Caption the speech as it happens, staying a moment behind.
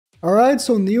Alright,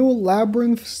 so new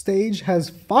Labyrinth stage has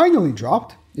finally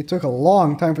dropped. It took a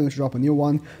long time for them to drop a new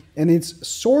one, and it's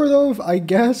sort of, I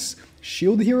guess,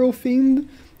 Shield Hero themed.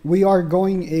 We are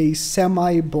going a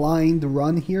semi-blind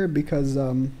run here because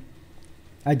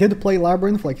I did play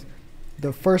Labyrinth like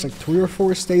the first like 3 or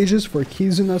 4 stages for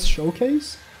Kizuna's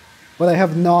showcase, but I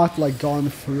have not like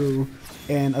gone through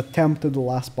and attempted the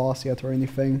last boss yet or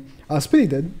anything. Speedy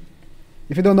did.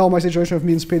 If you don't know my situation with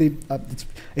me and Speedy,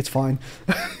 it's fine.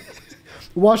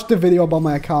 Watch the video about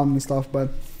my account and stuff, but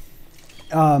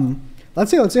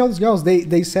let's see how this goes.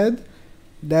 They said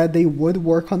that they would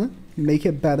work on it, make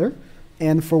it better,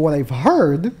 and for what I've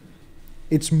heard,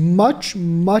 it's much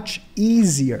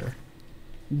easier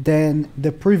than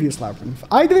the previous Labyrinth.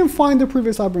 I didn't find the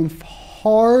previous Labyrinth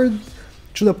hard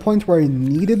to the point where I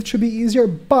needed it to be easier,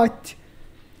 but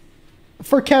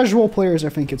for casual players, I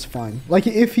think it's fine. Like,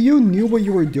 if you knew what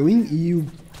you were doing, you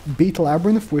beat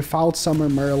Labyrinth without Summer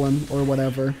Maryland or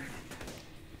whatever.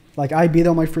 Like, I beat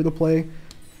on my free-to-play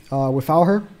without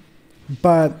her.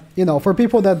 But, you know, for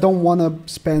people that don't want to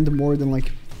spend more than,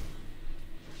 like,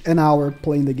 an hour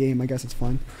playing the game, I guess it's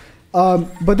fine.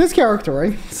 But this character,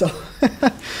 right? So,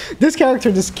 this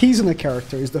Kizuna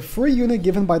character, is the free unit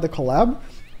given by the collab.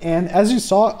 And as you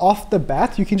saw off the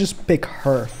bat, you can just pick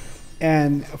her.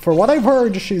 And for what I've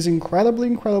heard, she's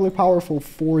incredibly powerful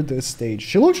for this stage.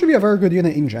 She looks to be a very good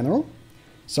unit in general.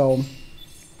 So,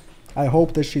 I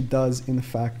hope that she does, in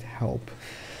fact, help.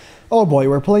 Oh boy,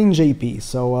 we're playing JP.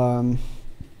 So,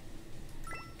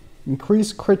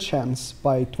 increase crit chance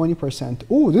by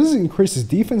 20%. Ooh, this increases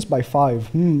defense by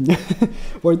 5.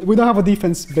 We don't have a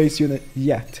defense-based unit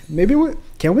yet. Maybe we...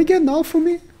 Can we get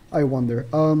Naofumi? I wonder.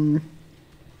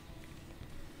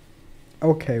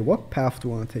 Okay, what path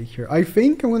do I want to take here? I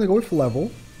think I'm going to go with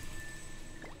level.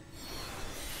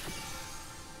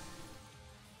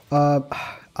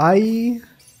 Very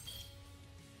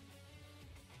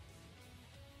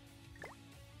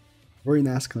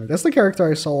Nascar. That's the character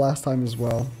I saw last time as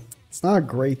well. It's not a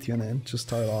great unit to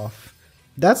start off.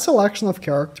 That selection of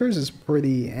characters is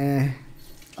pretty eh. I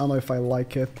don't know if I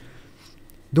like it.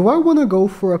 Do I want to go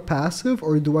for a passive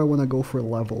or do I want to go for a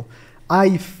level?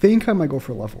 I think I might go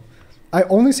for level. I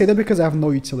only say that because I have no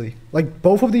utility. Like,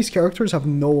 both of these characters have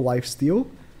no lifesteal.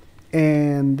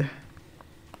 And...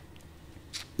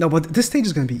 No, but this stage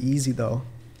is going to be easy, though.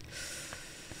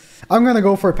 I'm going to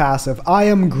go for passive. I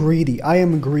am greedy. I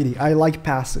like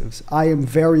passives. I am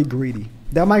very greedy.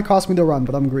 That might cost me the run,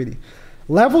 but I'm greedy.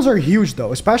 Levels are huge,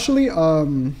 though. Especially,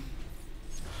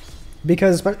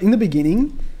 because in the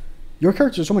beginning, your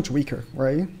characters are so much weaker,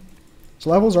 right?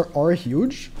 So levels are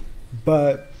huge,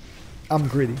 but... I'm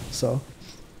greedy, so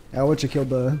I want you to kill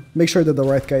the... Make sure that the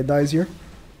right guy dies here.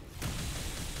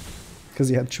 Because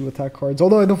he had 2 attack cards.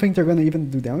 Although I don't think they're going to even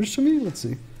do damage to me. Let's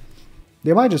see.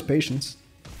 They might just patience.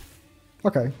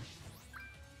 Okay.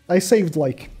 I saved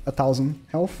like 1,000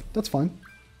 health. That's fine.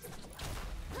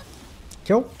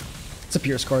 Kill. It's a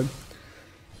Pierce card.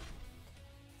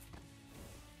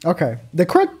 Okay. The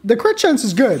crit chance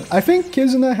is good. I think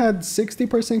Kizuna had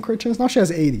 60% crit chance. Now she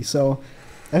has 80, so...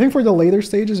 I think for the later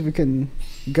stages, if we can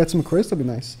get some crits, that'd be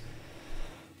nice.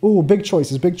 Ooh, big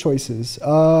choices, big choices.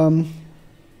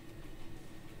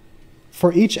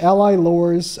 For each ally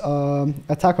lowers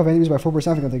attack of enemies by 4%,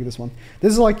 I'm gonna take this one.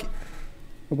 This is like...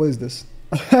 What is this?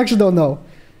 I actually don't know.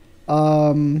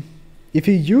 If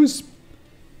you use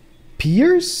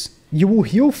Pierce, you will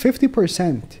heal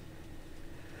 50%.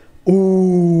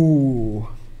 Ooh,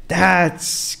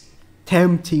 that's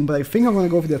tempting, but I think I'm gonna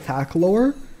go for the attack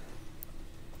lower.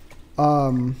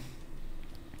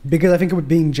 Because I think it would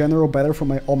be in general better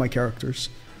for all my characters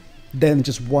than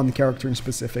just one character in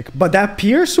specific. But that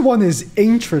Pierce one is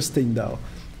interesting, though.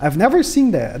 I've never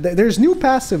seen that. There's new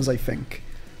passives, I think.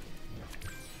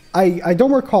 I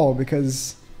don't recall,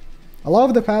 because a lot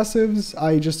of the passives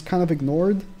I just kind of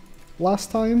ignored last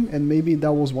time, and maybe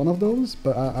that was one of those,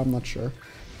 but I'm not sure.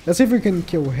 Let's see if we can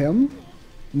kill him.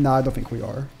 Nah, I don't think we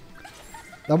are.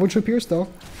 Level 2 Pierce, though.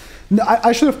 No,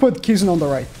 I should have put Kizuna on the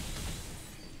right.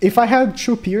 If I had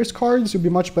 2 Pierce cards, it would be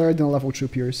much better than a level 2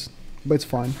 Pierce. But it's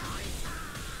fine.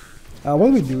 What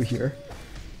do we do here?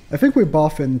 I think we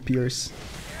buff in Pierce.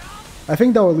 I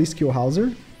think that will at least kill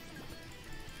Hauser.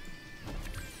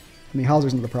 I mean,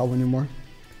 Hauser's not the problem anymore.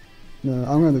 No,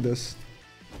 I'm gonna do this.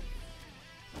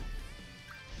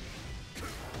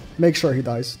 Make sure he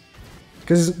dies.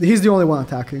 Because he's the only one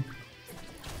attacking.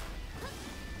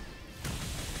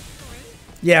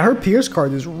 Yeah, her Pierce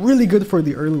card is really good for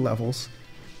the early levels.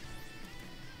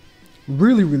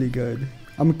 Really good.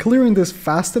 I'm clearing this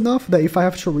fast enough that if I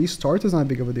have to restart, it's not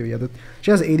big of a deal yet.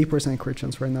 She has 80% crit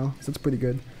chance right now, so that's pretty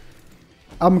good.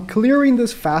 I'm clearing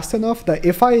this fast enough that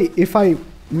if I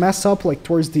mess up like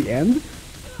towards the end,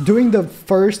 doing the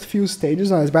first few stages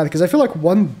is not as bad. Because I feel like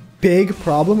one big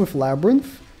problem with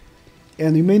Labyrinth,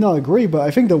 and you may not agree, but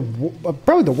I think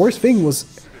probably the worst thing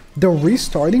was the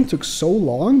restarting took so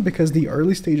long because the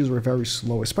early stages were very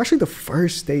slow, especially the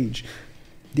first stage.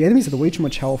 The enemies had way too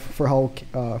much health for how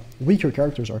weak your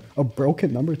characters are. A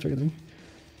broken number trading.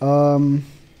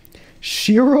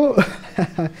 Shiro...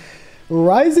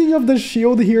 Rising of the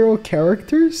Shield Hero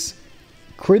characters.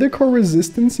 Critical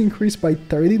resistance increased by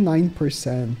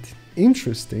 39%.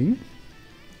 Interesting.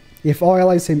 If all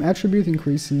allies same attribute,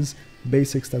 increases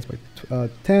basic stats by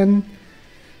 10.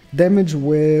 Damage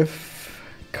with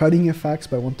cutting effects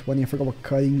by 120. I forgot what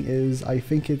cutting is. I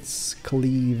think it's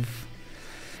cleave.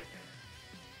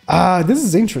 This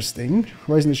is interesting.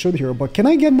 Rising the Shield Hero. But can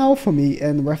I get an Alphamy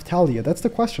and Raphtalia? That's the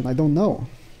question. I don't know.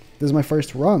 This is my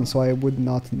first run, so I would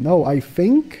not know. I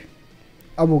think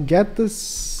I will get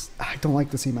this. I don't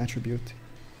like the same attribute.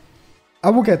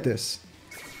 I will get this.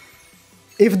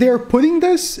 If they're putting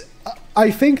this,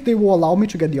 I think they will allow me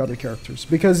to get the other characters.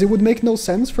 Because it would make no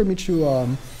sense for me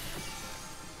to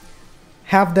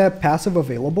have that passive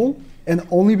available and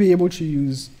only be able to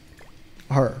use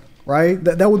her, right?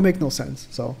 That would make no sense.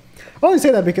 So I only say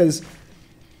that because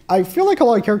I feel like a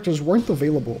lot of characters weren't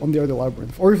available on the other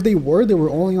Labyrinth. Or if they were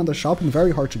only on the shop and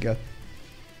very hard to get.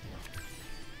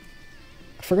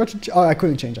 I forgot to... Oh, I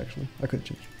couldn't change, actually. I couldn't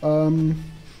change.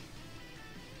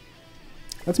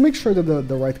 Let's make sure that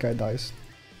the right guy dies.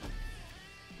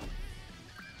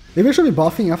 Maybe I should be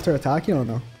buffing after attacking? I don't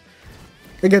know.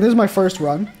 Again, this is my first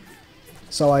run.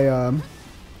 So I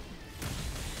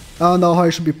don't know how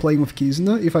I should be playing with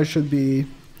Kizuna. If I should be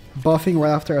buffing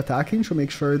right after attacking to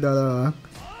make sure that...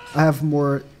 I have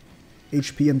more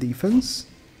HP and defense.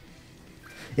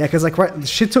 Yeah, because like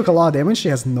she took a lot of damage. She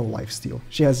has no lifesteal.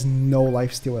 She has no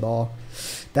lifesteal at all.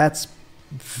 That's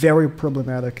very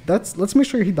problematic. Let's make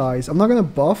sure he dies. I'm not gonna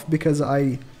buff because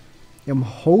I am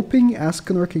hoping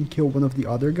Escanor can kill one of the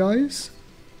other guys.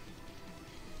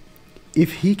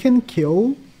 If he can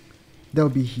kill, that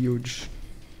would be huge.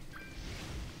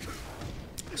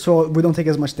 So we don't take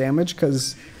as much damage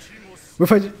because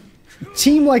if I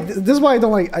team like this is why I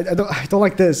don't like I don't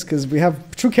like this, because we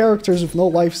have two characters with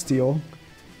no lifesteal,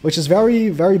 which is very,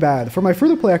 very bad. For my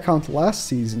free-to-play account last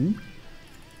season,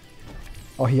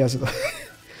 oh, he has it.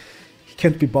 He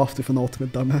can't be buffed with an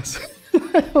ultimate, dumbass.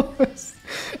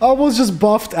 I almost just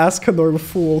buffed Escanor with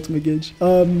full ultimate gauge.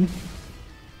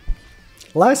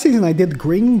 Last season I did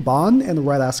Green Bon and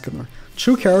Red Escanor,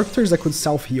 two characters that could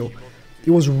self-heal.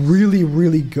 It was really,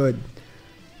 really good.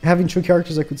 Having two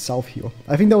characters that could self-heal.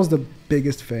 I think that was the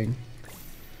biggest thing.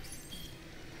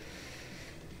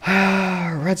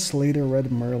 Red Slater,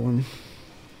 Red Merlin.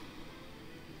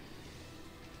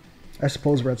 I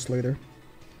suppose Red Slater.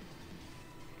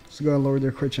 It's gonna lower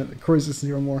their crit resistance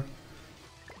 0 more.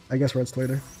 I guess Red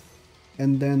Slater.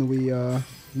 And then we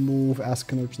move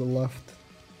Escanor to the left.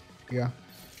 Yeah.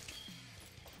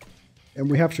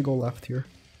 And we have to go left here.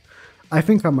 I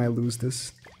think I might lose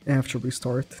this. I have to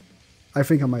restart. I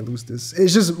think I might lose this.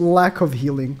 It's just lack of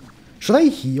healing. Should I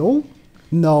heal?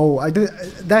 No,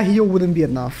 that heal wouldn't be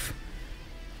enough.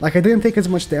 Like, I didn't take as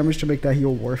much damage to make that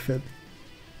heal worth it.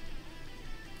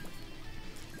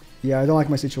 Yeah, I don't like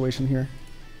my situation here.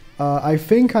 I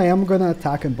think I am gonna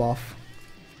attack and buff,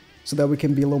 so that we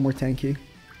can be a little more tanky.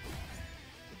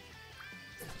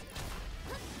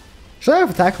 Should I have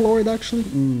attack lowered, actually?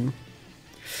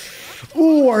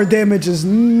 Ooh, our damage is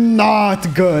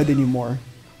not good anymore.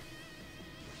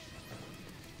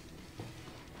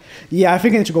 Yeah, I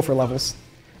think I need to go for levels.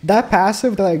 That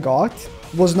passive that I got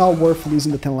was not worth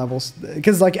losing the 10 levels.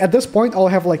 Because like at this point, I'll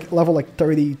have like level like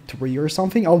 33 or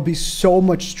something. I'll be so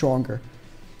much stronger.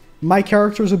 My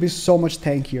characters would be so much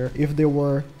tankier if they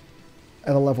were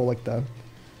at a level like that.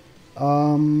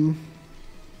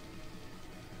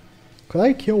 Could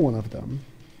I kill one of them?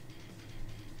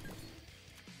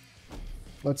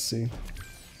 Let's see.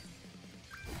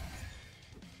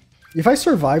 If I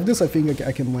survive this, I think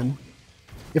I can win.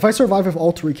 If I survive with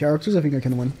all 3 characters, I think I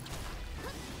can win.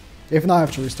 If not, I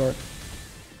have to restart.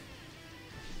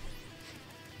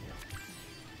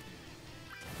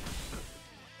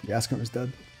 Yeah, Escanor is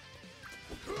dead.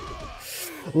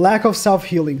 Lack of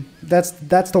self-healing. That's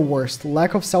the worst.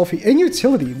 Lack of self-healing. And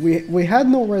utility. We had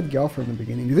no Red Galfer in the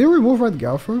beginning. Did they remove Red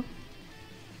Galfer?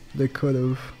 They could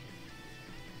have.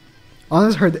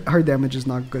 Honestly, her damage is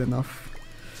not good enough.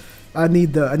 I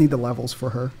need the levels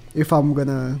for her. If I'm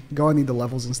gonna go, I need the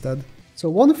levels instead. So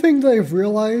one thing that I've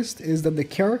realized is that the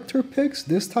character picks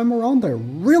this time around are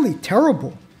really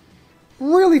terrible.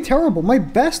 really terrible. My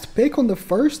best pick on the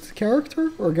first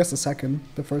character, or I guess the second,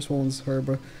 the first one was her,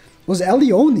 but was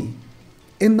Elioni.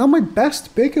 And now my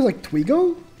best pick is like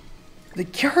Twigo. The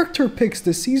character picks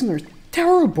this season are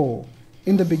terrible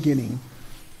in the beginning.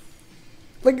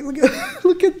 Like,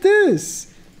 look at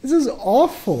this. This is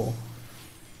awful.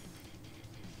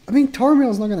 I mean,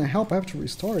 Tarmiel's not gonna help. I have to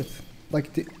restart.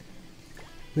 Like,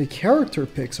 the character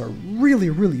picks are really,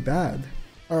 really bad.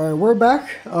 Alright, we're back.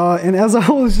 And as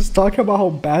I was just talking about how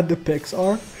bad the picks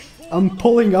are, I'm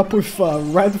pulling up with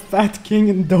Red Fat King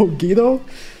and Dogito.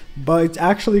 But it's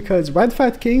actually because Red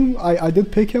Fat King, I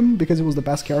did pick him because it was the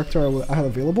best character I had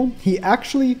available. He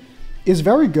actually is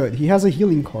very good. He has a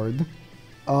healing card.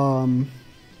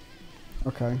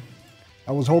 Okay.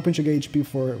 I was hoping to get HP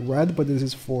for red, but this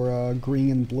is for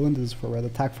green and blue, and this is for red.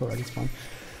 Attack for red, it's fine.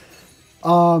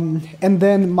 And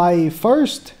then my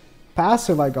first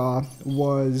passive I got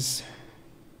was...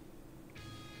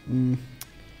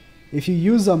 if you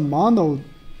use a mono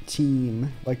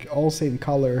team, like all same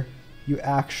color, you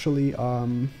actually...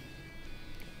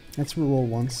 let's reroll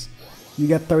once. You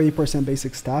get 30%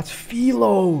 basic stats.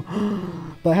 Philo!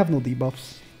 But I have no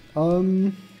debuffs.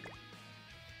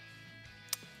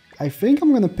 I think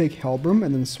I'm gonna pick Hellbrim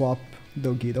and then swap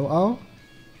Dogito out.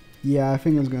 Yeah, I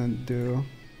think I'm gonna do...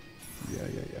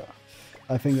 Yeah.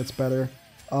 I think that's better.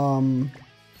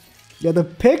 Yeah, the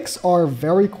picks are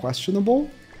very questionable.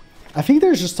 I think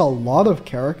there's just a lot of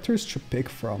characters to pick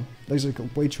from. There's like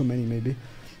way too many, maybe.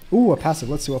 Ooh, a passive.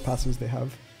 Let's see what passives they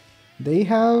have. They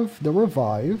have the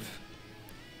Revive.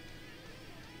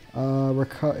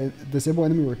 Disable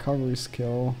enemy recovery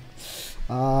skill.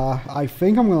 I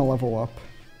think I'm gonna level up.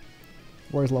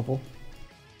 Where's level?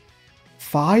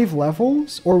 5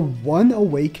 levels? Or 1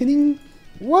 awakening?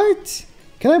 What?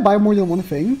 Can I buy more than one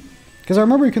thing? Because I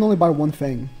remember you can only buy one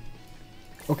thing.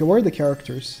 Okay, where are the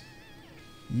characters?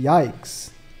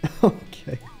 Yikes.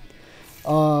 Okay.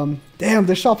 Damn,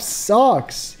 this shop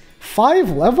sucks. 5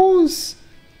 levels?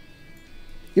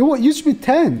 It used to be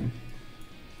 10.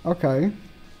 Okay.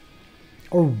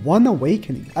 Or 1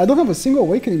 awakening. I don't have a single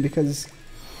awakening because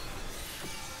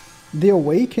the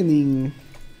awakening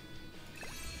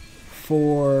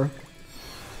for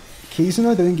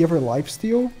Kizuna didn't give her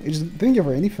lifesteal. It just didn't give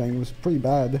her anything. It was pretty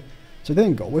bad. So I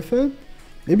didn't go with it.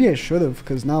 Maybe I should have,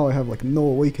 because now I have like no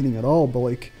awakening at all. But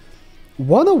like,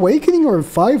 1 awakening or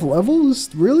 5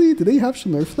 levels? Really? Did they have to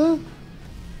nerf that?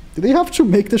 Did they have to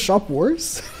make the shop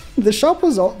worse? The shop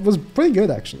was pretty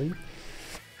good actually.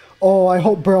 Oh, I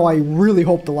hope, bro, I really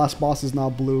hope the last boss is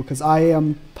not blue, because I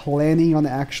am planning on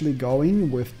actually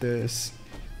going with this.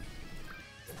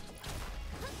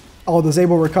 Oh,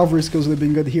 disable recovery skills would have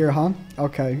been good here, huh?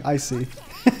 Okay, I see.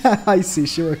 I see,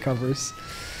 she recovers.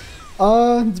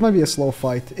 This might be a slow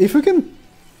fight. If we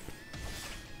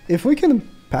can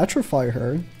petrify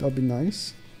her, that'd be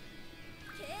nice.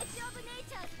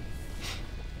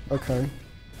 Okay.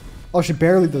 Oh, she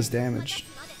barely does damage.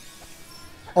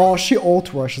 Oh, she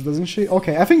ult rushes, doesn't she?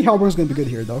 Okay, I think Hellbrim's gonna be good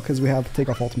here though, because we have take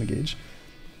off ultimate gauge.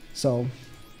 So,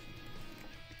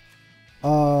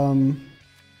 yeah,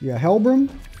 Hellbrim,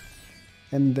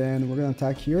 and then we're gonna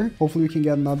attack here. Hopefully, we can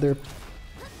get another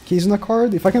Kizuna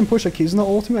card. If I can push a Kizuna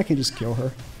ultimate, I can just kill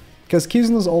her, because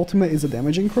Kizuna's ultimate is a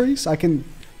damage increase. I can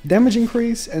damage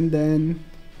increase and then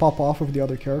pop off with the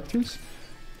other characters.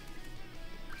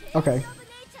 Okay.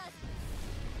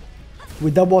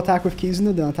 We double attack with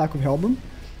Kizuna, then attack with Hellbrim.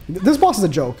 This boss is a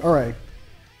joke, alright.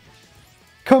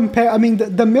 I mean,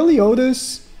 the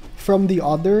Meliodas from the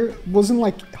other wasn't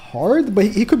like hard, but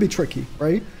he could be tricky,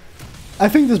 right? I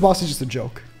think this boss is just a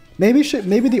joke. Maybe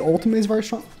the ultimate is very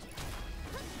strong.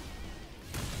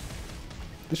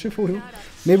 Does she full heal?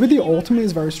 Maybe the ultimate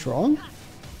is very strong?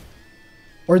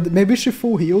 Or maybe she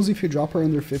full heals if you drop her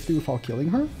under 50 without killing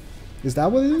her? Is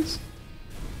that what it is?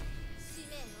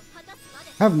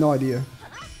 I have no idea.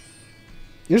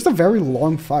 It's just a very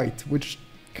long fight, which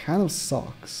kind of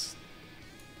sucks.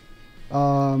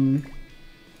 Oh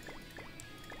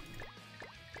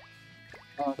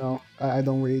no, I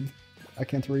don't read. I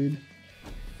can't read.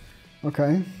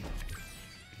 Okay.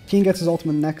 King gets his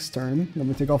ultimate next turn. Let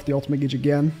me take off the ultimate gauge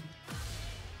again.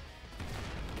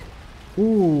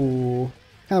 Ooh.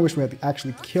 Kinda wish we had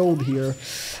actually killed here.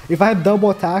 If I had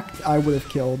double attacked, I would have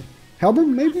killed. Hellbrim,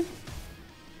 maybe?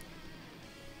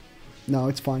 No,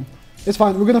 it's fine. It's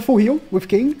fine. We're gonna full heal with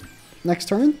King next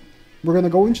turn. We're gonna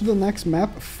go into the next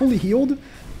map fully healed.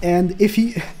 And if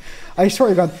he... I swear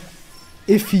to God,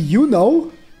 if you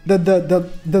know that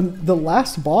the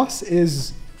last boss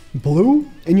is blue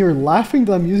and you're laughing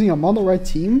that I'm using a mono red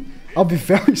team, I'll be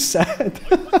very sad.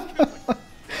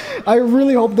 I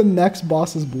really hope the next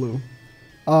boss is blue.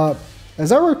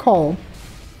 As I recall,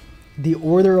 the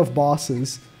order of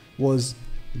bosses was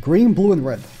green, blue, and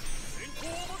red.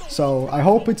 So I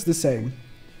hope it's the same.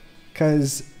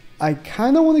 Because I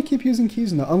kind of want to keep using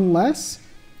Kizuna unless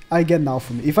I get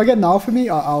Naofumi. If I get Naofumi,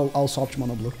 I'll swap to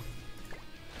Mono Blue.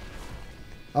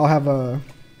 I'll have a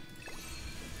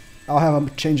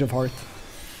change of heart.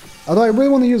 Although I really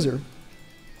want to use her.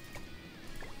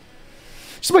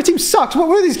 So my team sucks. What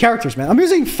are these characters, man? I'm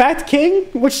using Fat King,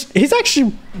 which he's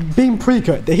actually being pretty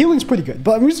good. The healing's pretty good.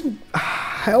 But I'm using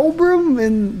Helbram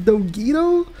and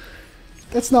Dogito?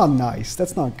 That's not nice.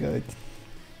 That's not good.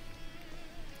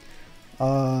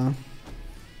 Okay,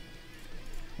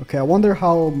 I wonder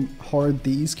how hard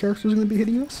these characters are going to be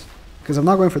hitting us. Because I'm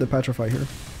not going for the Petrify here.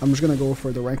 I'm just going to go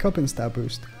for the rank up and stat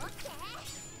boost.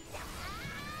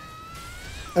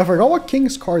 I forgot what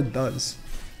King's card does.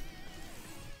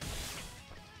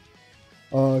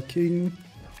 King...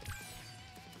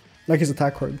 like his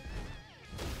attack card.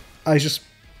 I just...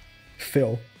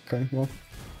 fail. Okay, well...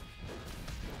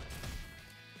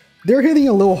 they're hitting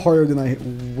a little harder than I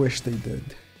wish they did.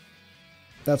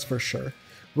 That's for sure.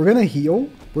 We're gonna heal.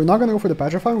 We're not gonna go for the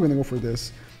Petrify, we're gonna go for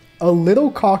this. A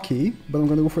little cocky, but I'm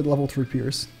gonna go for the level 3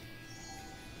 Pierce.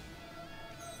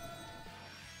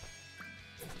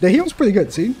 The heal's pretty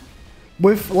good, see?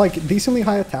 With like decently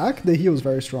high attack, the heal is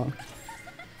very strong.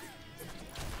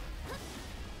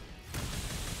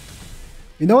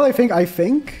 You know what I think? I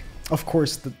think, of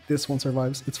course, this one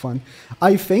survives. It's fun.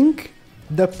 I think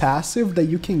the passive that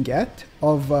you can get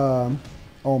of,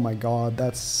 oh my god,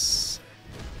 that's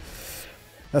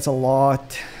a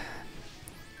lot.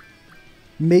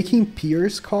 Making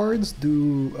Pierce cards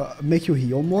do make you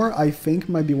heal more, I think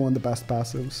might be one of the best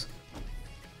passives.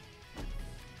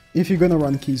 If you're gonna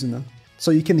run Kizuna. So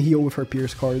you can heal with her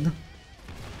Pierce card.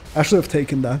 I should have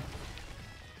taken that.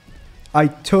 I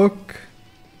don't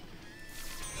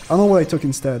know what I took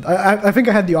instead. I think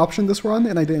I had the option this run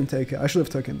and I didn't take it. I should have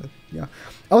taken it. Yeah.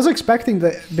 I was expecting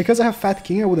that because I have Fat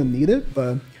King I wouldn't need it,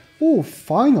 but oh,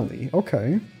 finally.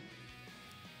 Okay.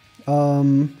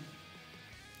 The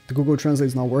Google Translate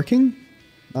is not working.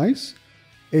 Nice.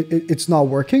 It's not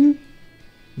working.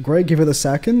 Great, give it a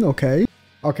second. Okay.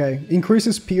 Okay.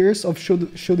 Increases Pierce of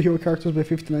shield hero characters by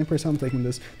 59%. I'm taking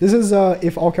this. This is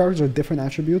if all characters are different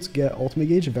attributes, get ultimate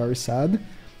gauge. Very sad.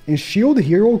 And shield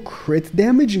hero crit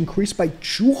damage increased by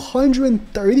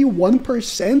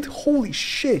 231%. Holy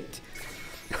shit.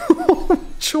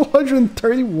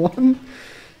 231?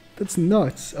 That's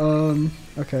nuts.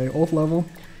 Okay, ult level.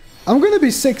 I'm gonna be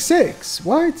 6'6".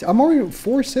 What? I'm already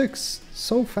 4'6".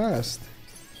 So fast.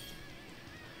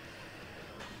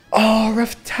 Oh,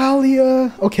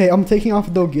 Raphtalia. Okay, I'm taking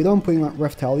off Dogito. I'm putting on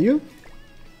Raphtalia.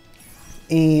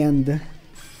 And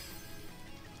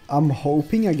I'm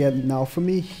hoping I get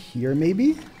Naofumi here,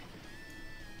 maybe?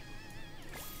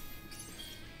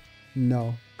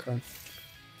 No. Okay.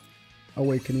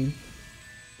 Awakening.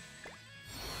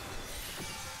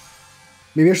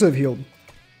 Maybe I should have healed.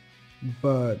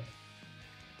 But...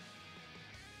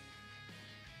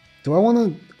 do I want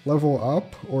to level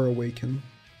up or awaken?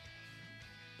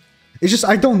 It's just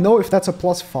I don't know if that's a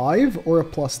 +5 or a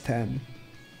 +10.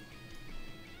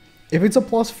 If it's a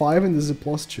 +5 and this is a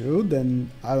 +2,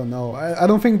 then I don't know. I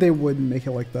don't think they would make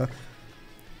it like that.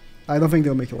 I don't think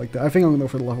they'll make it like that. I think I'm gonna go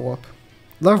for the level up.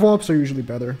 Level ups are usually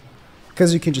better.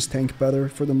 Because you can just tank better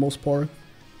for the most part.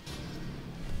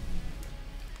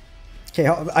 Okay,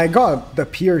 I got the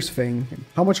Pierce thing.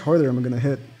 How much harder am I gonna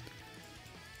hit?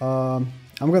 I'm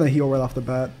gonna heal right off the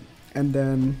bat. And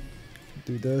then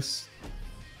do this.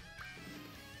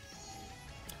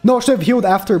 No, I should have healed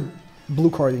after blue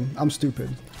carding. I'm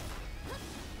stupid.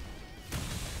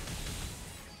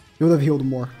 He would have healed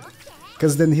more.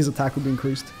 Because then his attack would be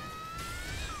increased.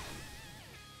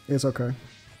 It's okay.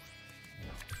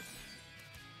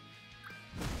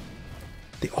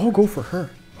 They all go for her.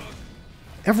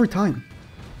 Every time.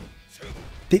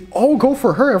 They all go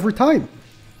for her every time.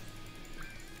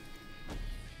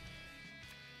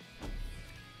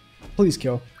 Please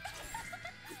kill.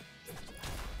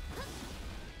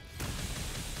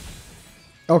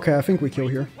 Okay, I think we kill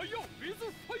here.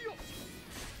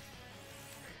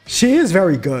 She is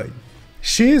very good.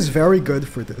 She is very good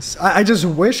for this. I just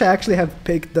wish I actually had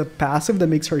picked the passive that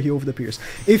makes her heal with the Pierce.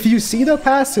 If you see the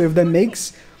passive that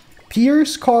makes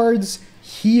Pierce cards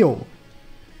heal,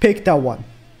 pick that one.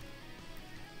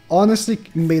 Honestly,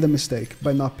 made a mistake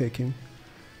by not picking.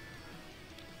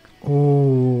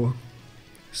 Oh,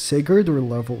 Sigurd or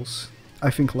levels? I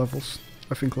think levels.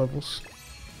 I think levels.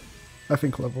 I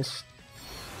think levels.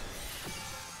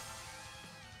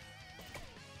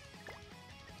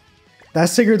 That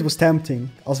Sigurd was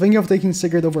tempting. I was thinking of taking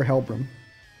Sigurd over Helbram.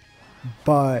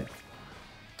 But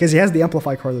Because he has the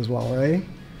Amplify card as well, right?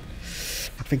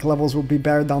 I think levels will be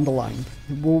better down the line.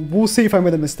 We'll see if I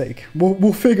made a mistake.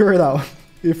 We'll figure it out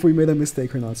if we made a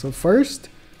mistake or not. So first,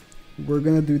 we're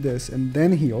gonna do this and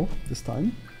then heal this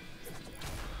time.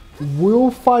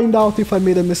 We'll find out if I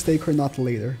made a mistake or not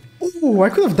later. Oh, I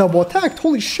could have double attacked.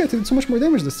 Holy shit, it did so much more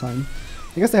damage this time.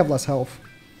 I guess they have less health.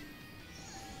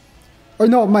 Or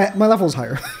no, my level is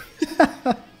higher.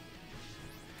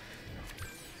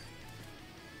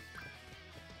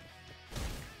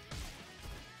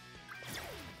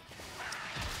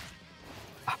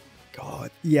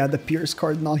 God. Yeah, the Pierce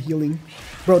card not healing.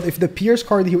 Bro, if the Pierce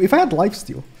card healed... If I had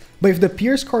lifesteal, but if the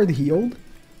Pierce card healed,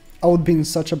 I would be in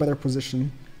such a better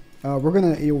position. We're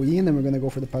gonna AoE and then we're gonna go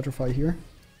for the Petrify here.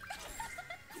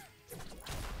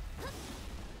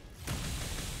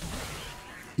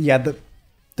 Yeah,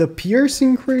 the Pierce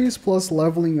increase plus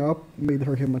leveling up made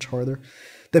her hit much harder.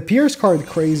 The Pierce card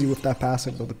crazy with that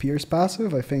passive though. The Pierce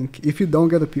passive, I think, if you don't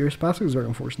get the Pierce passive, it's very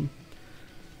unfortunate.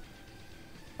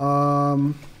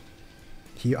 I'm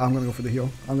gonna go for the heal.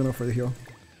 I'm gonna go for the heal.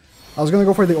 I was gonna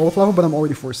go for the ult level, but I'm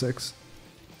already 4-6.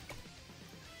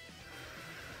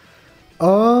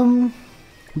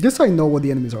 Guess I know what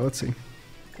the enemies are. Let's see.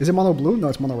 Is it mono blue? No,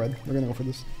 it's mono red. We're gonna go for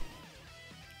this.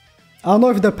 I don't know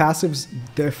if the passives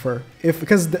differ.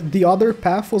 Because the other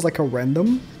path was like a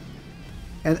random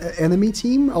enemy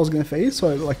team I was gonna face,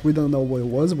 so like we don't know what it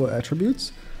was, what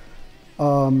attributes.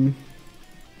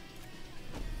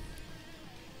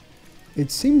 It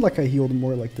seemed like I healed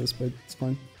more like this, but it's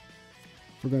fine.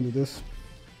 We're gonna do this.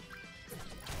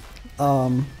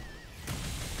 Yeah,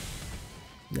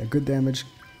 good damage.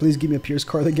 Please give me a Pierce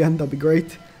card again, that'd be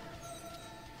great.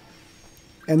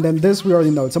 And then this we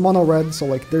already know, it's a mono red, so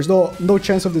like there's no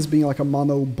chance of this being like a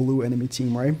mono blue enemy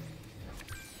team, right?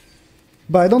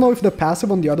 But I don't know if the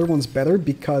passive on the other one's better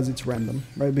because it's random,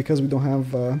 right? Because we don't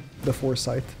have the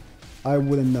foresight. I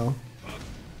wouldn't know.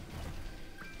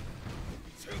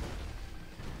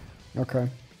 Okay.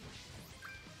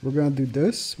 We're gonna do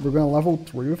this. We're gonna level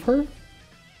 3 with her.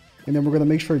 And then we're gonna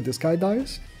make sure this guy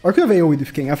dies. Or I could have AoE'd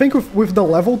with King. I think with the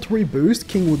level 3 boost,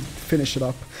 King would finish it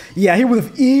up. Yeah, he would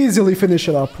have easily finished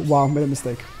it up. Wow, made a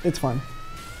mistake. It's fine.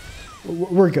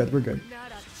 We're good, we're good.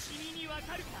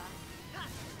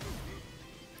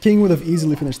 King would have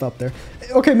easily finished up there.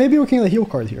 Okay, maybe we can get a heal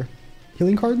card here.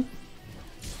 Healing card?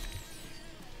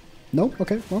 No?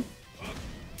 Okay, well.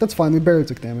 That's fine, we barely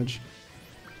took damage.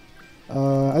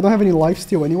 I don't have any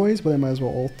lifesteal anyways, but I might as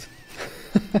well ult.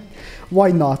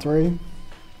 Why not, right?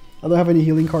 I don't have any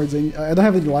healing cards, I don't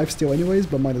have any lifesteal anyways,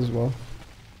 but might as well.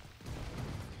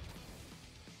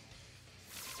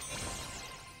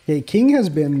 Okay, King has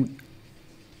been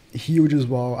huge as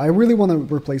well. I really want to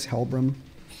replace Hellbrim.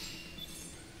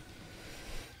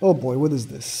 Oh boy, what is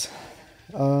this?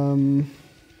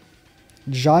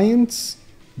 Giants,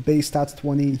 base stats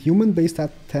 20, human base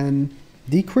stat 10,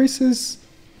 decreases,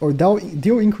 or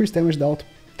deal increased damage dealt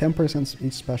 10%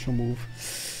 each special move.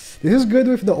 This is good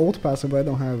with the ult passive, but I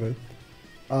don't have it.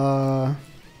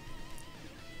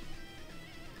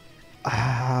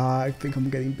 I think I'm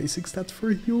getting basic stats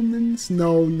for humans.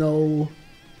 No.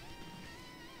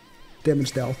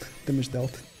 Damage dealt. Damage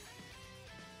dealt.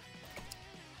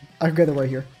 I can get it right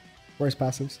here. Where's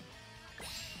passives?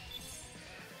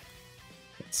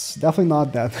 It's definitely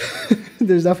not that.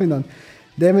 There's definitely none.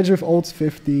 Damage with ults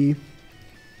 50.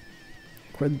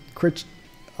 Crit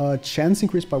chance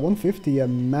increased by 150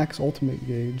 and max ultimate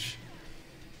gauge.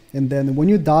 And then when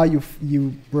you die, you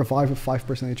revive with 5%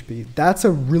 HP. That's a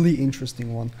really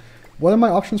interesting one. What are my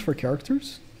options for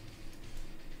characters?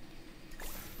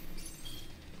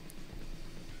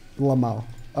 Lamau.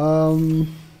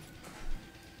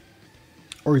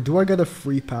 Or do I get a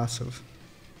free passive?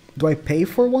 Do I pay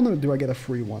for one or do I get a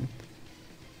free one?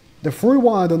 The free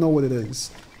one, I don't know what it is.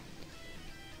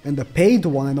 And the paid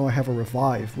one, I know I have a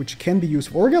revive, which can be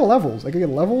useful. Or I get levels. I could get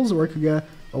levels or I could get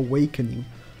awakening.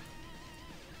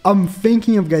 I'm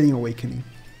thinking of getting awakening.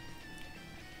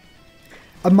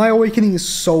 My awakening is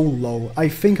so low. I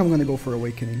think I'm gonna go for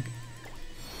awakening.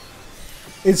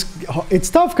 It's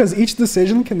tough because each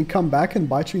decision can come back and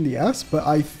bite you in the ass, but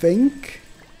I think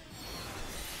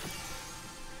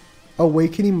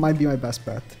awakening might be my best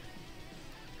bet.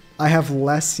 I have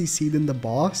less CC than the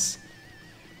boss.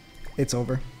 It's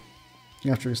over. You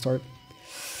have to restart.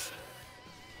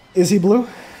 Is he blue?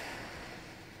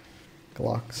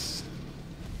 Glocks.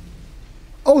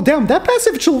 Oh damn, that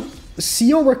passive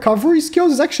CO recovery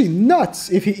skills is actually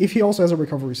nuts if he also has a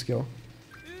recovery skill.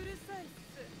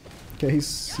 Okay,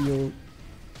 he's CO.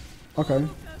 Okay.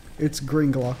 It's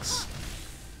green Glocks.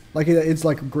 Like it's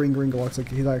like green Glocks,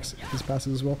 like he likes his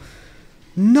passive as well.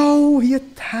 No, he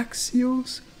attacks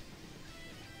COs.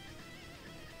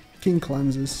 King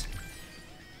cleanses.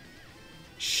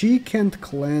 She can't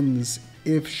cleanse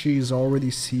if she's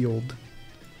already sealed.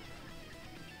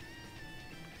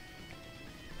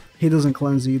 He doesn't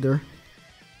cleanse either.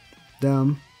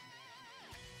 Damn.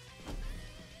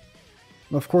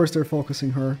 Of course they're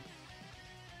focusing her.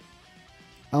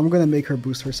 I'm gonna make her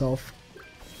boost herself.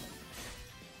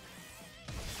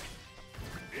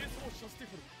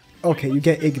 Okay, you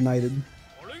get ignited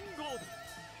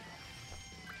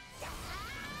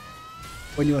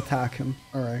when you attack him.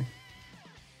 Alright.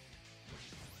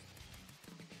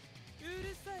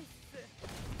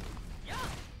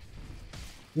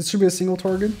 This should be a single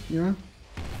target, yeah.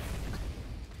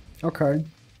 Okay.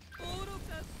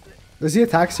 Does he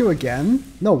attack you again?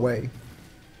 No way.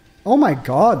 Oh my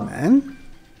god, man.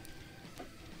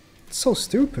 It's so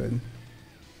stupid.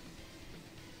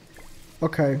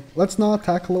 Okay, let's not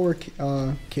attack lower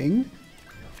king.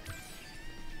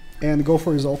 And go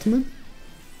for his ultimate.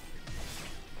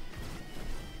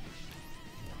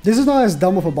 This is not as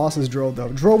dumb of a boss as Dro, though.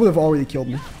 Dro would have already killed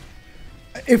me.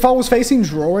 If I was facing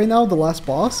Dro right now, the last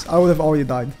boss, I would have already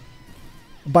died.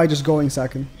 By just going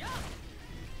second.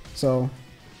 So,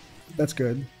 that's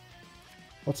good.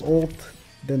 Let's ult,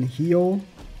 then heal.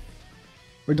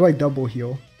 Or do I double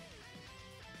heal?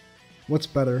 What's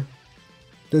better?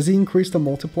 Does he increase the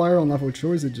multiplier on level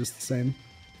 2 or is it just the same?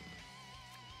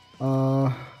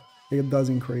 It does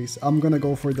increase. I'm gonna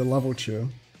go for the level 2.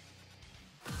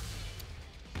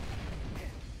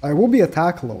 I will be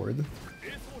attack lowered.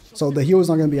 So the heal is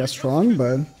not gonna be as strong,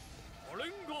 but...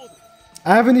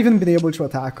 I haven't even been able to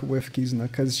attack with Kizuna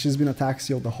because she's been attack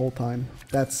sealed the whole time.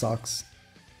 That sucks.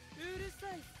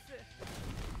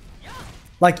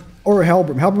 Like, or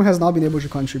Hellbrim. Hellbrim has not been able to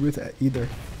contribute either.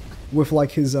 With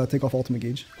like his takeoff ultimate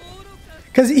gauge.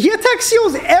 Because he attack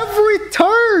seals every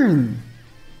turn!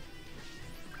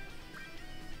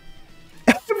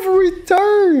 Every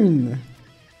turn!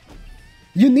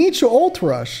 You need to ult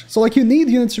rush. So like you need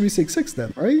units to be 6-6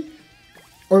 then, right?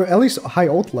 Or at least a high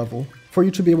ult level for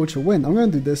you to be able to win. I'm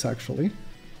gonna do this actually.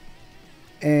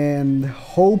 And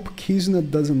hope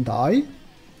Kizuna doesn't die.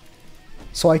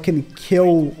 So I can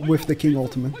kill with the King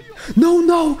ultimate.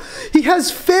 No! He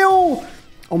has Phil!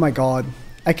 Oh my god.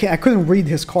 I couldn't read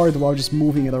his card while just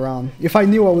moving it around. If I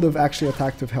knew, I would have actually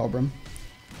attacked with Hellbrim.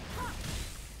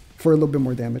 For a little bit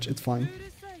more damage, it's fine.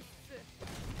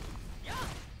 I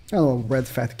don't know what Red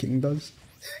Fat King does.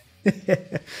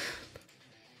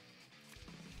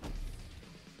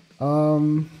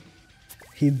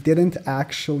 He didn't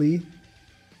actually...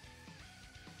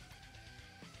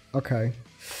 Okay.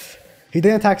 He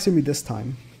didn't attack me this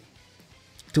time.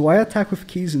 Do I attack with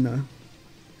Kizuna?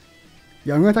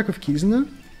 Yeah, I'm gonna attack with Kizuna.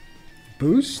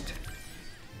 Boost.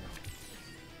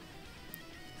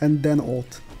 And then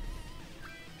ult.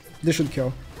 This should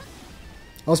kill.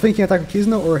 I was thinking attack with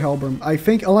Kizuna or Hellbrim. I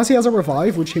think, unless he has a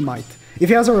revive, which he might. If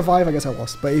he has a revive, I guess I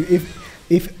lost. But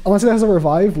unless he has a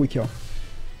revive, we kill.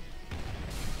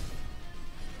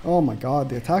 Oh my god,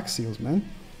 the attack seals, man.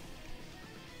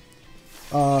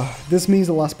 This means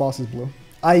the last boss is blue.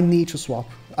 I need to swap.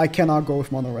 I cannot go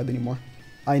with mono red anymore.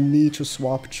 I need to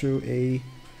swap to a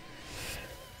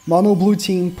mono blue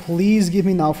team. Please give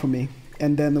me now for me.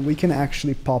 And then we can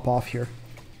actually pop off here.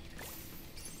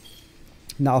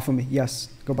 Now for me. Yes.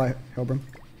 Go by Hellbrim.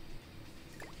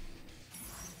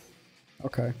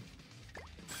 Okay.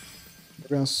 We're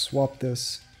gonna swap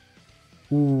this.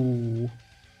 Ooh.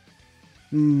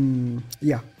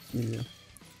 Yeah.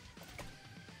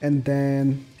 And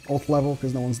then ult level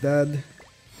because no one's dead.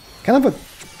 Kind of a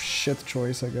shit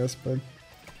choice, I guess, but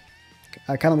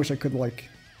I kind of wish I could, like...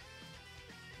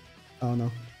 I don't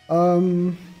know.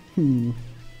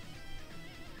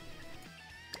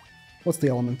 What's the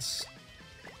elements?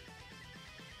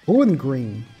 Blue and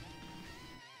green.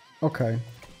 Okay.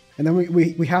 And then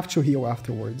we have to heal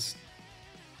afterwards.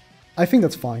 I think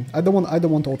that's fine. I don't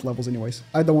want ult levels anyways.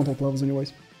 It's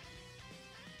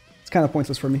kind of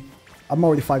pointless for me. I'm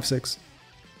already 5-6.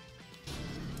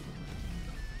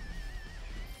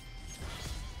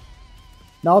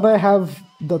 Now that I have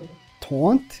the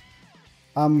taunt,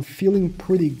 I'm feeling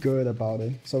pretty good about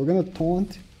it. So we're gonna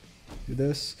taunt, do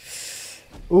this.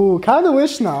 Ooh, kind of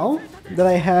wish now that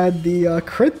I had the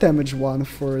crit damage one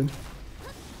for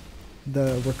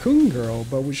the raccoon girl,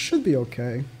 but we should be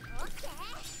okay.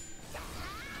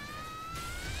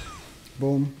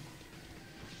 Boom.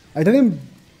 I didn't...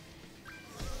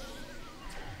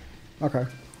 Okay.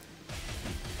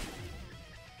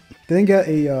 Didn't get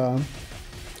a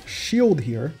shield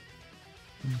here,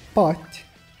 but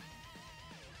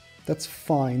that's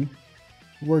fine.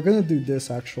 We're gonna do this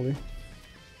actually.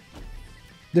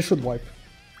 This should wipe.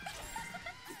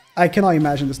 I cannot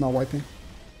imagine this not wiping.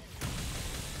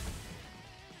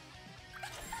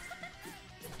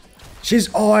 She's...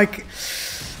 Oh,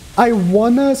 I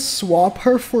wanna swap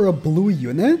her for a blue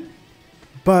unit,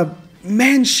 but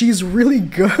man, she's really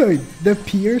good. The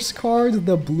Pierce card,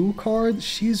 the blue card,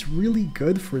 she's really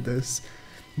good for this.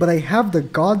 But I have the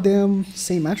goddamn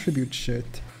same attribute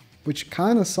shit, which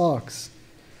kind of sucks.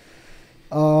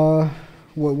 What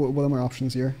are my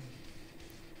options here?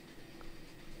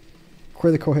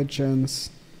 Critical hit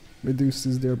chance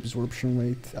reduces their absorption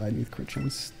rate. I need crit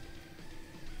chance.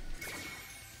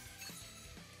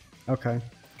 Okay.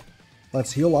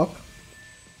 Let's heal up.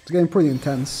 It's getting pretty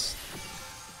intense.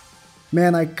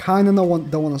 Man, I kind of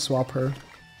don't want to swap her.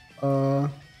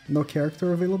 No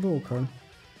character available? Okay.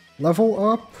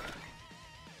 Level up.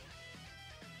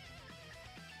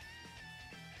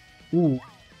 Ooh.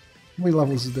 How many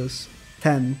levels is this?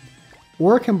 10.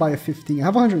 Or I can buy a 15. I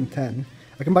have 110.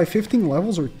 I can buy 15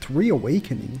 levels or 3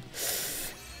 Awakening.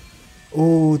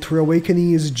 Oh, 3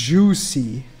 Awakening is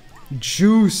juicy.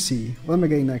 Juicy. What am I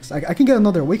getting next? I can get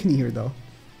another Awakening here, though.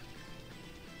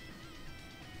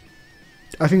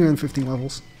 I think I'm in 15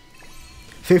 levels.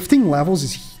 15 levels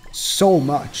is so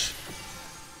much.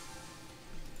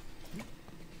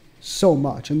 So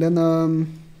much. And then,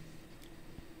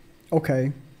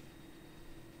 okay.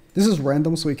 This is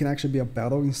random, so it can actually be a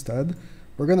battle instead.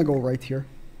 We're gonna go right here.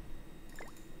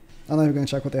 I'm not even gonna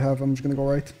check what they have, I'm just gonna go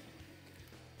right.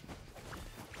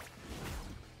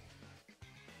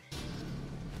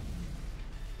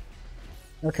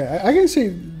 Okay, I can see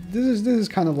this is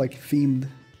kind of like themed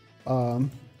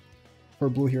for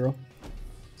blue hero.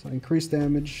 So increase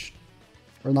damage,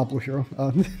 or not blue hero,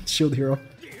 shield hero.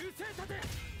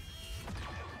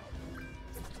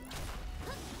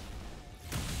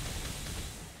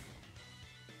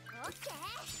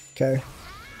 Okay.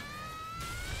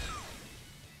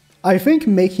 I think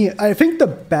the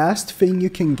best thing you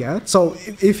can get, so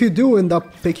if you do end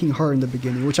up picking her in the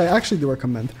beginning, which I actually do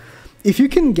recommend, if you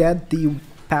can get the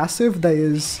passive that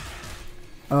is,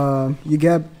 you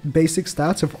get basic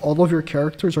stats if all of your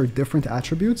characters are different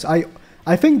attributes, I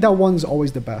think that one's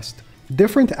always the best.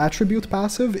 Different attribute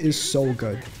passive is so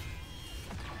good.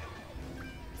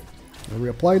 I'll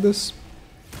reapply this.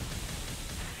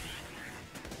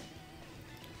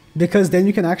 Because then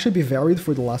you can actually be varied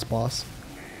for the last boss.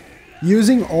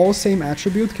 Using all same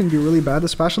attribute can be really bad,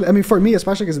 especially, I mean for me,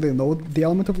 especially because I didn't know what the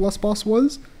element of last boss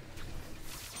was.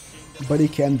 But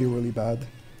it can be really bad.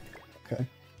 Okay,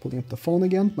 pulling up the phone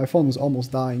again. My phone was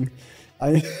almost dying.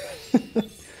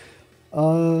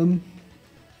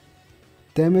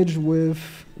 Damage with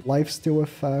lifesteal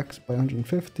effects by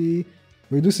 150.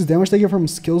 Reduces damage taken from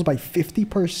skills by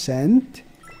 50%.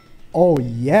 Oh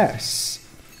yes.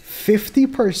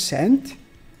 50%?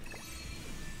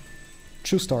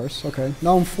 2 stars, okay.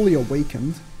 Now I'm fully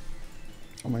awakened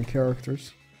on my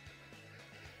characters.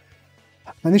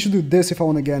 I need to do this if I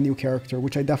want to get a new character,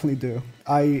 which I definitely do.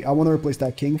 I want to replace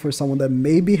that king for someone that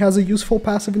maybe has a useful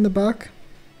passive in the back.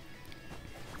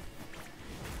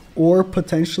 Or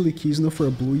potentially Kizuna for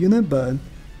a blue unit, but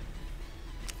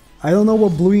I don't know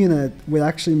what blue unit would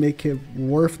actually make it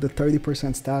worth the 30%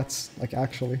 stats, like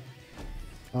actually.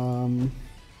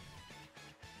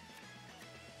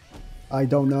 I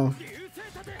don't know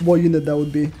what unit that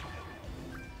would be.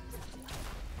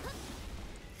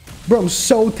 Bro, I'm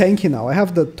so tanky now. I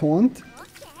have the taunt.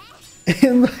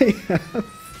 And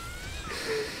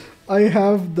I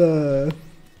have the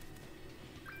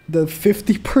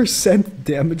 50%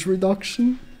 damage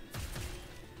reduction.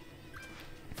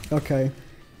 Okay.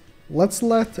 Let's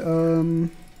let do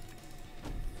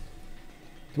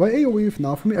I AoE if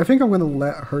not for me? I think I'm gonna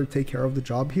let her take care of the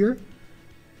job here.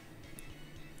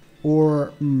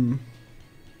 Or,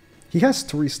 he has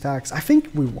 3 stacks. I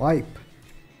think we wipe.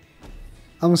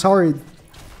 I'm sorry,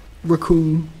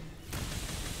 Raccoon.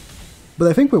 But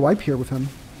I think we wipe here with him.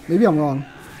 Maybe I'm wrong.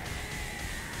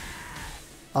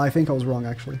 I think I was wrong,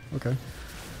 actually. Okay.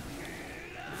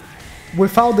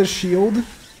 Without the shield...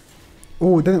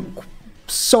 Oh, then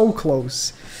so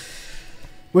close.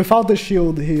 Without the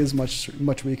shield, he is much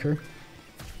weaker.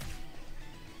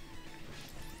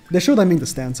 The shield, I mean the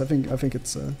stance. I think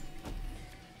it's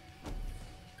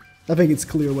I think it's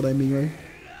clear what I mean, right?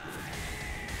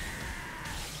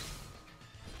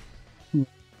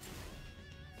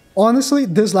 Honestly,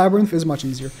 this Labyrinth is much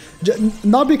easier.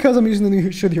 Not because I'm using the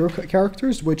new Shield Hero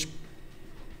characters, which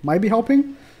might be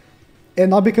helping. And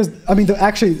not because, I mean,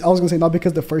 actually, I was going to say not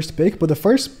because the first pick, but the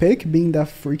first pick being that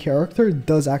free character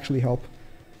does actually help.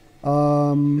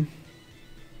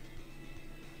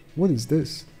 What is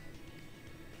this?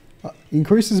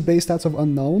 Increases base stats of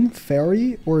Unknown,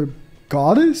 Fairy, or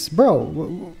Goddess?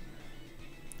 Bro,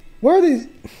 Where are they?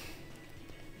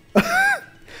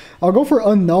 I'll go for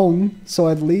unknown, so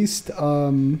at least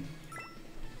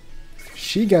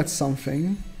she gets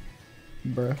something.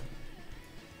 Bruh.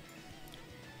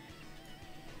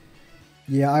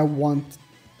 Yeah, I want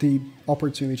the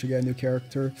opportunity to get a new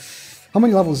character. How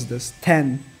many levels is this?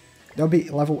 10. That'll be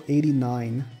level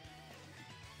 89.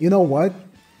 You know what?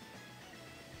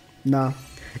 Nah.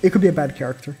 It could be a bad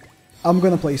character. I'm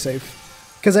gonna play safe.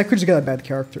 Because I could just get a bad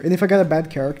character. And if I get a bad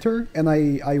character and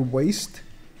I waste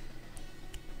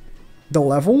the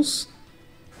levels,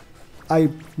 I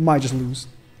might just lose.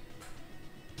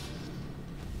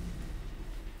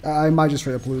 I might just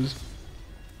straight up lose.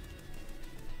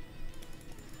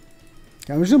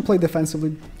 Okay, I'm just gonna play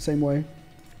defensively, same way.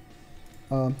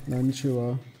 I need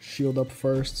to shield up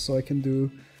first so I can do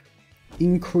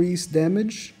increased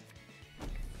damage.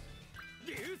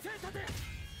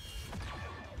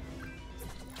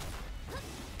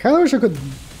 Kinda wish I could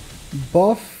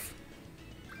buff,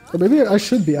 or maybe I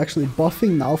should be actually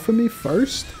buffing now for me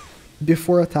first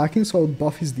before attacking, so I would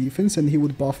buff his defense and he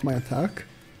would buff my attack,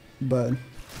 but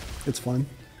it's fine.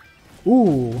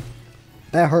 Ooh,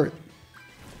 that hurt.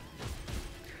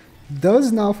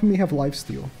 Does now for me have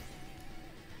lifesteal?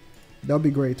 That would be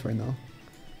great right now.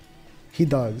 He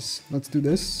does. Let's do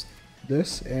this,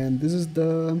 and this is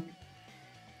the...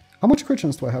 How much crit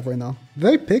chance do I have right now? Did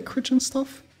I pick crit chance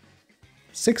stuff?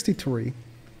 63.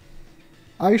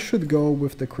 I should go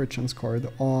with the crit chance card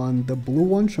on the blue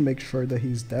one to make sure that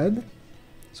he's dead.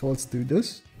 So let's do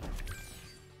this.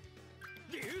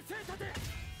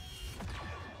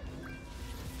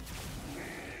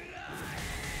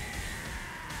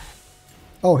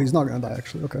 Oh, he's not gonna die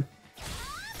actually, okay.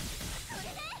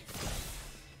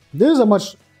 This is a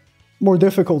much more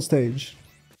difficult stage.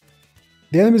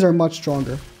 The enemies are much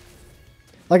stronger.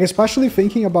 Like, especially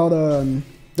thinking about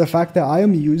the fact that I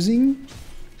am using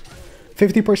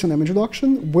 50% damage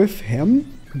reduction with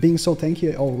him being so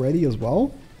tanky already as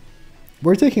well.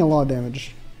 We're taking a lot of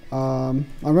damage. I'm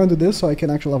going to do this so I can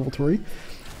actually level 3.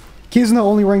 Kizuna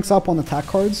only ranks up on attack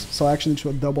cards, so I actually need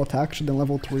to double attack, then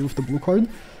level 3 with the blue card.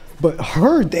 But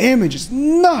her damage is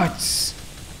nuts!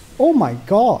 Oh my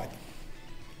god.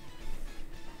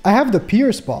 I have the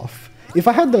Pierce buff. If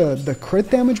I had the crit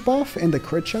damage buff and the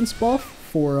crit chance buff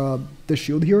for the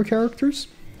shield hero characters,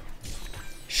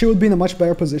 she would be in a much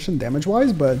better position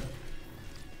damage-wise, but...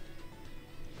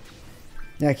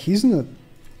 yeah, Kizuna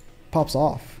pops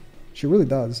off. She really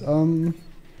does. Do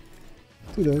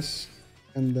this,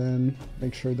 and then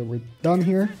make sure that we're done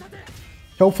here.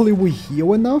 Hopefully we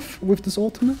heal enough with this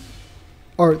ultimate.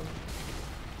 Or,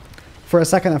 for a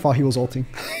second I thought he was ulting.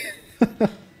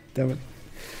 Damn it.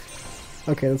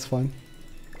 Okay, that's fine.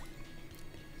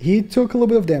 He took a little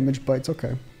bit of damage, but it's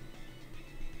okay.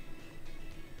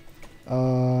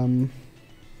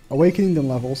 Awakening then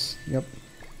levels, yep.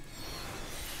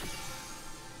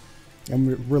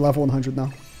 And we're level 100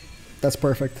 now. That's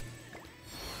perfect.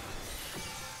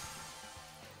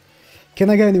 Can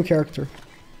I get a new character?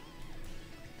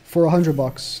 For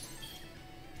 $100.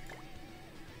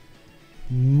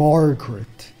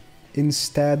 Margaret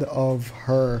instead of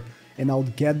her, and I'll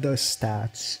get the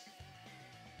stats.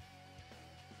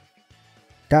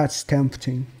 That's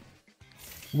tempting.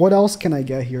 What else can I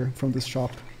get here from this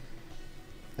shop?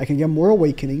 I can get more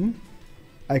Awakening.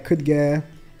 I could get...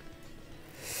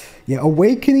 yeah,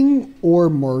 Awakening or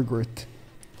Margaret.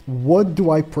 What do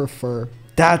I prefer?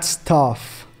 That's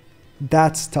tough.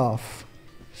 That's tough.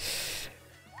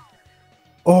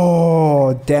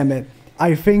 Oh, damn it.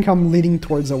 I think I'm leaning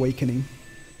towards Awakening.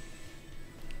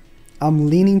 I'm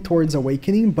leaning towards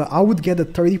Awakening, but I would get a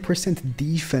 30%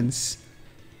 defense.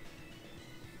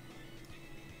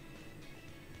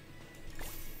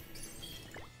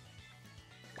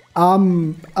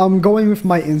 I'm going with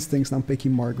my instincts and I'm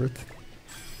picking Margaret.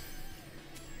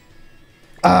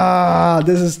 Ah,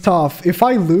 this is tough. If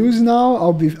I lose now,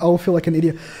 I'll feel like an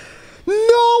idiot. No,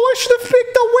 I should have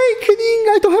picked Awakening.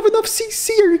 I don't have enough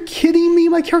CC. Are you kidding me?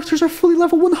 My characters are fully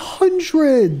level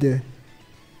 100.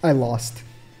 I lost.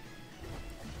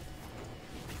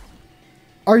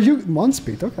 Are you 1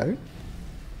 speed? Okay.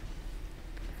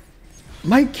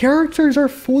 My characters are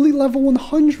fully level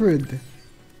 100.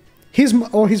 He's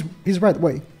red.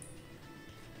 Wait.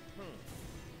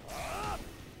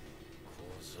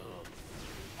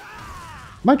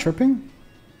 Am I tripping?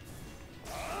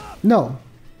 No.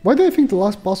 Why do I think the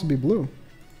last boss would be blue?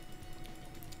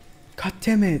 God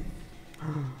damn it.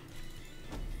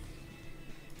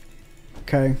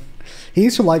 Okay. He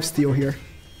needs to lifesteal here.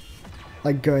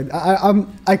 Like, good.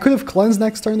 I could have cleansed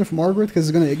next turn with Margaret because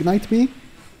it's going to ignite me.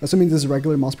 Assuming this is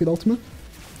regular mouse speed ultimate.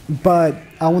 But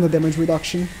I want a damage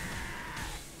reduction.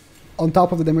 on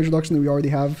top of the damage reduction that we already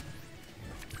have.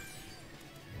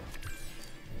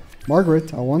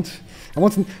 Margaret, I want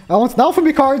now for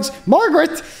me cards.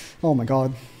 Margaret! Oh my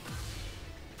god.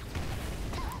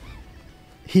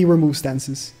 He removes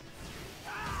stances.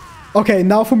 Okay,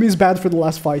 now for me is bad for the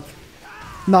last fight.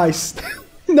 Nice.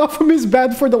 Now for me is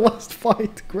bad for the last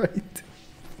fight. Great.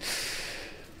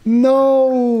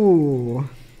 No.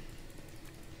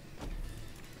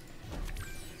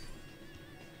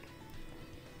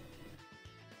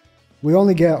 We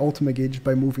only get ultimate gauge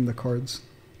by moving the cards.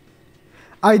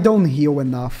 I don't heal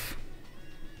enough.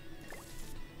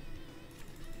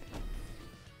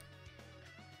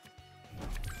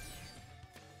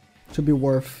 Should be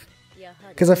worth.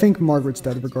 Because I think Margaret's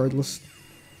dead regardless.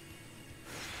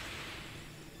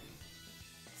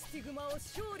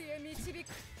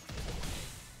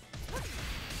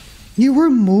 You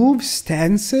remove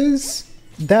stances?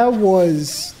 That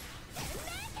was...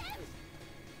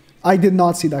 I did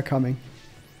not see that coming.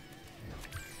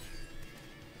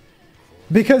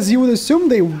 Because you would assume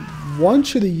they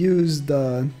want you to use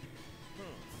the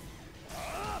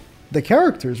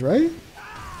characters, right?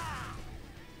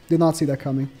 Did not see that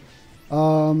coming.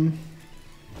 Do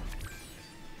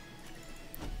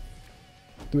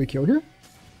we kill here?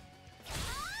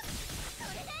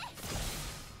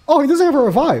 Oh, he doesn't have a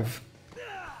revive.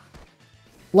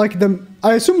 Like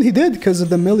I assumed he did because of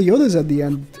the Meliodas at the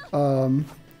end. Of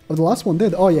the last one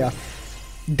did. Oh yeah,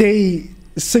 they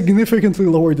significantly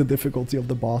lowered the difficulty of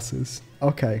the bosses.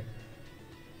 Okay.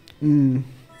 All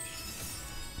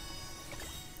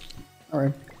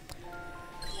right.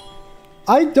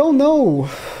 I don't know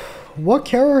what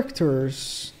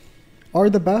characters are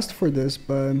the best for this,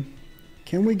 but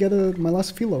can we get my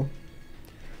last philo?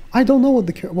 I don't know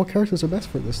what characters are best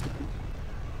for this.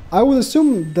 I would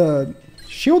assume the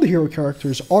shield hero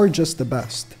characters are just the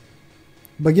best.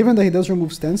 But given that he does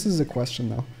remove stances, is a question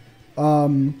now.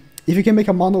 If you can make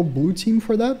a mono blue team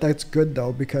for that, that's good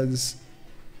though, because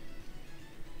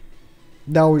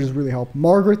that would just really help.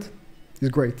 Margaret is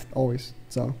great, always.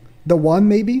 So the one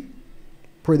maybe,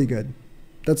 pretty good.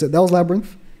 That's it. That was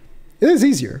Labyrinth. It is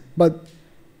easier, but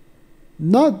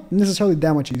not necessarily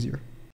that much easier.